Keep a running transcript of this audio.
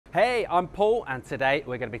Hey, I'm Paul, and today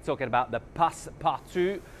we're going to be talking about the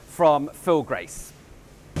Passepartout from Phil Grace.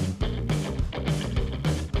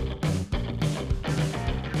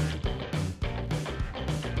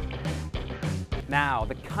 Now,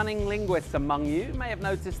 the cunning linguists among you may have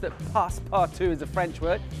noticed that Passepartout is a French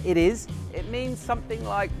word. It is. It means something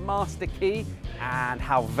like master key, and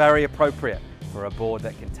how very appropriate for a board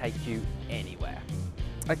that can take you anywhere.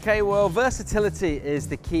 Okay, well, versatility is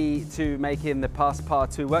the key to making the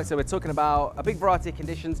Passepartout work. So we're talking about a big variety of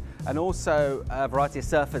conditions and also a variety of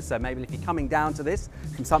surfers. So maybe if you're coming down to this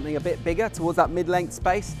from something a bit bigger towards that mid-length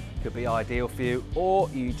space, could be ideal for you. Or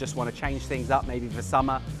you just want to change things up, maybe for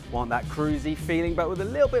summer, want that cruisy feeling, but with a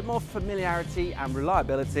little bit more familiarity and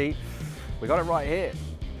reliability. We got it right here.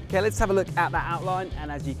 Okay, let's have a look at that outline.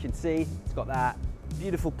 And as you can see, it's got that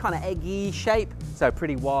beautiful kind of eggy shape, so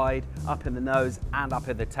pretty wide up in the nose and up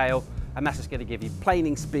in the tail, and that's just going to give you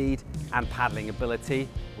planing speed and paddling ability,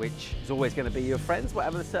 which is always going to be your friends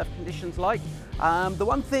whatever the surf conditions like. The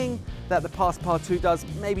one thing that the Passepartout does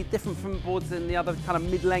maybe different from boards in the other kind of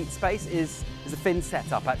mid-length space is a fin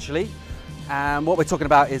setup actually, and what we're talking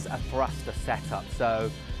about is a thruster setup. So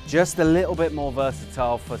just a little bit more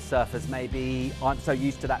versatile for surfers maybe aren't so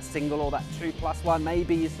used to that single or that 2+1.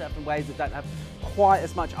 Maybe you're surfing waves that don't have quite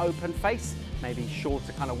as much open face, maybe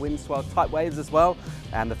shorter kind of wind swell type waves as well.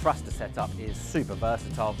 And the thruster setup is super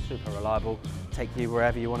versatile, super reliable, take you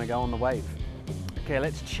wherever you want to go on the wave. Okay,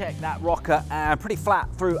 let's check that rocker, and pretty flat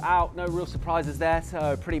throughout, no real surprises there,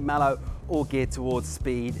 so pretty mellow, all geared towards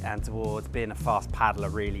speed and towards being a fast paddler,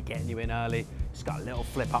 really getting you in early. Just got a little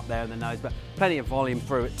flip up there in the nose, but plenty of volume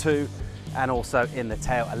through it too. And also in the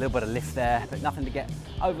tail, a little bit of lift there, but nothing to get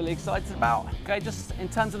overly excited about. Okay, just in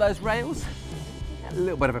terms of those rails, a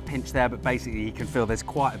little bit of a pinch there, but basically you can feel there's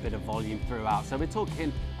quite a bit of volume throughout. So we're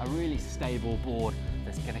talking a really stable board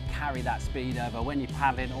that's going to carry that speed over when you're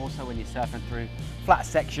paddling, also when you're surfing through flat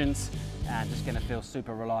sections, and just going to feel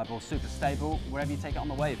super reliable, super stable wherever you take it on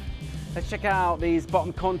the wave. Let's check out these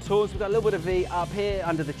bottom contours. We've got a little bit of V up here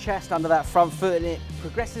under the chest, under that front foot, and it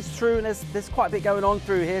progresses through, and there's quite a bit going on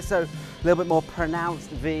through here, so a little bit more pronounced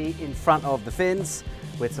V in front of the fins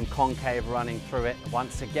with some concave running through it.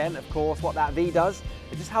 Once again, of course, what that V does,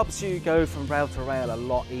 it just helps you go from rail to rail a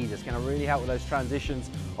lot easier. It's going to really help with those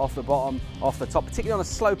transitions off the bottom, off the top, particularly on a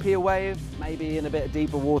slopier wave, maybe in a bit of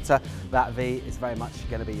deeper water. That V is very much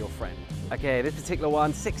going to be your friend. Okay, this particular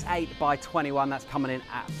one, 6'8" by 21, that's coming in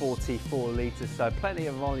at 44 litres, so plenty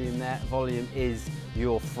of volume there. Volume is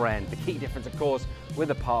your friend. The key difference, of course, with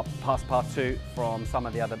the Passepartout from some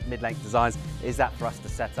of the other mid-length designs is that thruster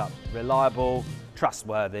setup. Reliable,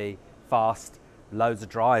 trustworthy, fast, loads of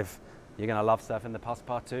drive. You're going to love surfing the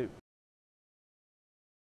Passepartout.